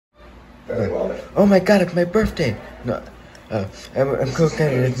Oh my god, it's my birthday! No, I'm so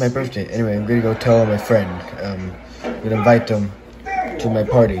excited, it's my birthday. Anyway, I'm gonna go tell my friend. I'm gonna invite them to my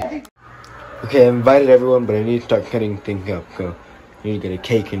party. Okay, I invited everyone, but I need to start cutting things up. So, I need to get a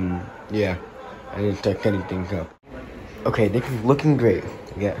cake and, yeah, I need to start cutting things up. Okay, this is looking great.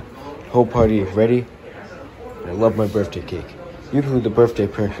 Yeah, whole party is ready. I love my birthday cake. Usually the birthday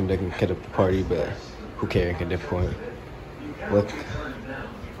person doesn't cut up the party, but who cares at this point? Look,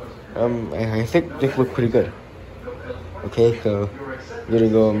 I think this looks pretty good. Okay, so I'm gonna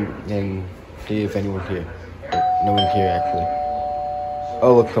go and see if anyone's here. No one's here actually.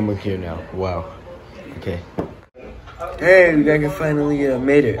 Oh look, someone's here now. Wow. Okay. Hey, you guys finally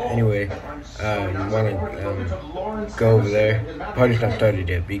made it. Anyway, you wanna go over there? Party's not started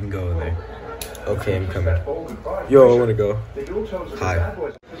yet, but you can go over there. Okay, I'm coming. Yo, I wanna go. Hi.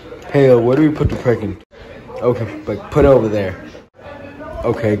 Hey, where do we put the present? Okay, like put it over there.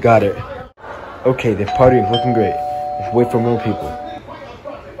 Okay, got it. Okay, this party is looking great. Let's wait for more people.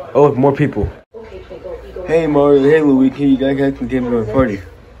 Oh, look, more people. Hey, Mario. Hey, Louie. Can you guys actually came to our party?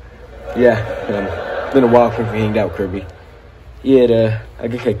 Yeah, it's been a while since we hanged out, Kirby. Yeah, I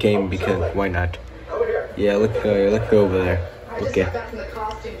guess I came because why not? Yeah, let's go over there. Okay.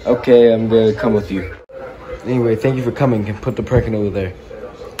 Okay, I'm gonna come with you. Anyway, thank you for coming. And put the present over there.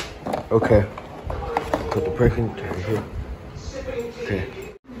 Okay. Put the present over here. Okay.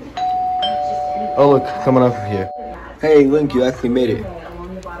 Oh look, someone else is here. Hey Link, you actually made it.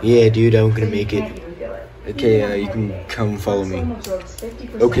 Yeah, dude, I'm gonna make it. Okay, you can come follow me.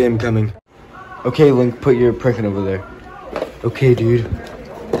 Okay, I'm coming. Okay, Link, put your present over there. Okay, dude.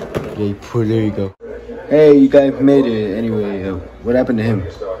 Yeah, there you go. Hey, you guys made it. Anyway, what happened to him?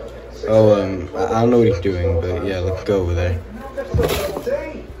 Oh, I don't know what he's doing, but yeah, let's go over there.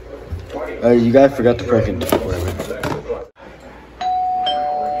 You guys forgot the present. Whatever.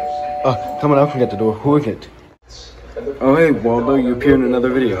 Oh, someone else can get the door. Who is it? Oh, hey, Waldo, you appeared in another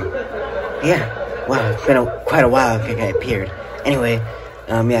video. Yeah, wow, it's been quite a while since I appeared. Anyway,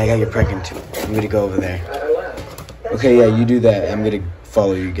 yeah, I got your present. I'm gonna go over there. Okay, yeah, you do that. I'm gonna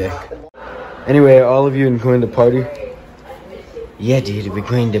follow you guys. Anyway, all of you enjoying the party? Yeah, dude, we're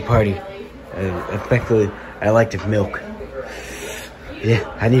going to the party. Especially, I like the milk. Yeah,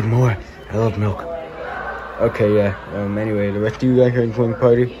 I need more. I love milk. Okay, yeah. Anyway, the rest of you guys are enjoying the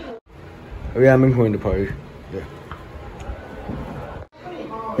party? Oh yeah, I'm enjoying the party. Yeah.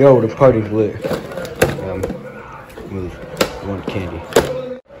 Yo, the party's lit. Move. I want candy.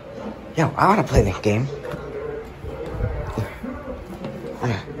 Yo, I wanna play this game.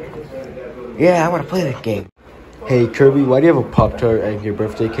 Yeah, I wanna play this game. Hey Kirby, why do you have a Pop-Tart as your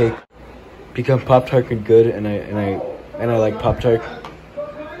birthday cake? Because Pop-Tart is good and I like Pop-Tart.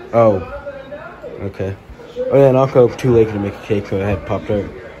 Oh. Okay. Oh yeah, and also too late to make a cake, so I had Pop-Tart.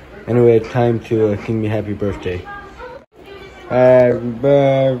 Anyway, it's time to sing me happy birthday. Happy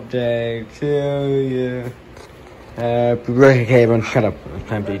birthday to you. Happy birthday, okay, everyone shut up. It's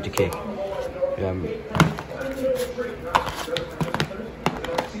time to eat the cake.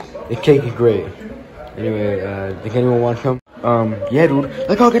 The cake is great. Anyway, does anyone want some? Yeah, dude.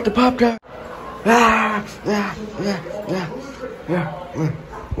 Let's go get the Pop-Tart.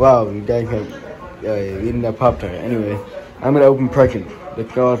 Wow, you guys have eaten that Pop-Tart. Anyway, I'm gonna open presents.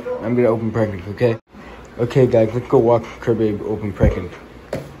 Let's go. I'm gonna open presents, okay? Okay, guys, let's go watch Kirby open presents.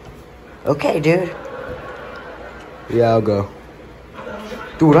 Okay, dude. Yeah, I'll go.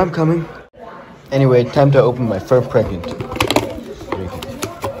 Dude, I'm coming. Anyway, time to open my first present.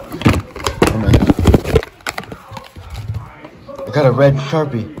 Oh my God. I got a red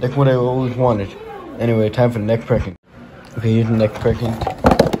Sharpie. That's what I always wanted. Anyway, time for the next present. Okay, here's the next present.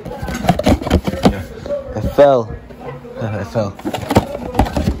 Yeah. I fell. I fell.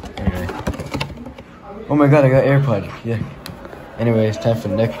 Anyway. Oh my God, I got AirPods. Yeah. Anyway, it's time for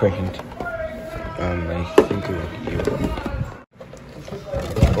the next present. I think it was you.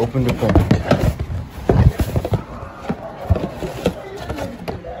 Open the present.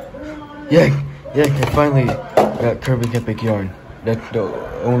 Yeah, I finally got Kirby's Epic Yarn. That's the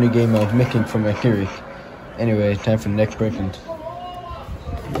only game I was missing from my series. Anyway, it's time for the next present.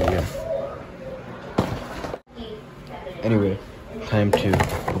 Yeah. Anyway, time to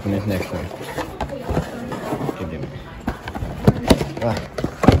open this next one.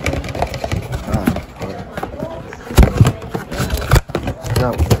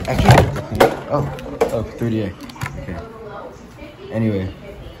 No, I can't. Oh, 38. Okay. Anyway,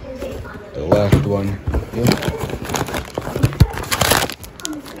 the last one.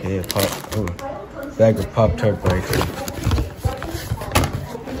 Okay, a bag of Pop-Tart bites.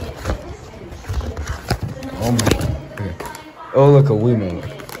 Oh my. Okay. Oh, look, a Wiimote.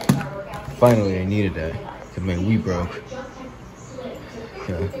 Finally, I needed that because my Wii broke.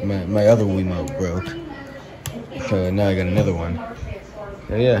 My other Wiimote broke. Now I got another one.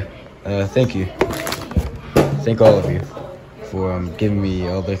 Yeah, thank you. Thank all of you for giving me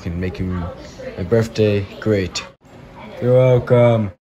all this and making my birthday great. You're welcome.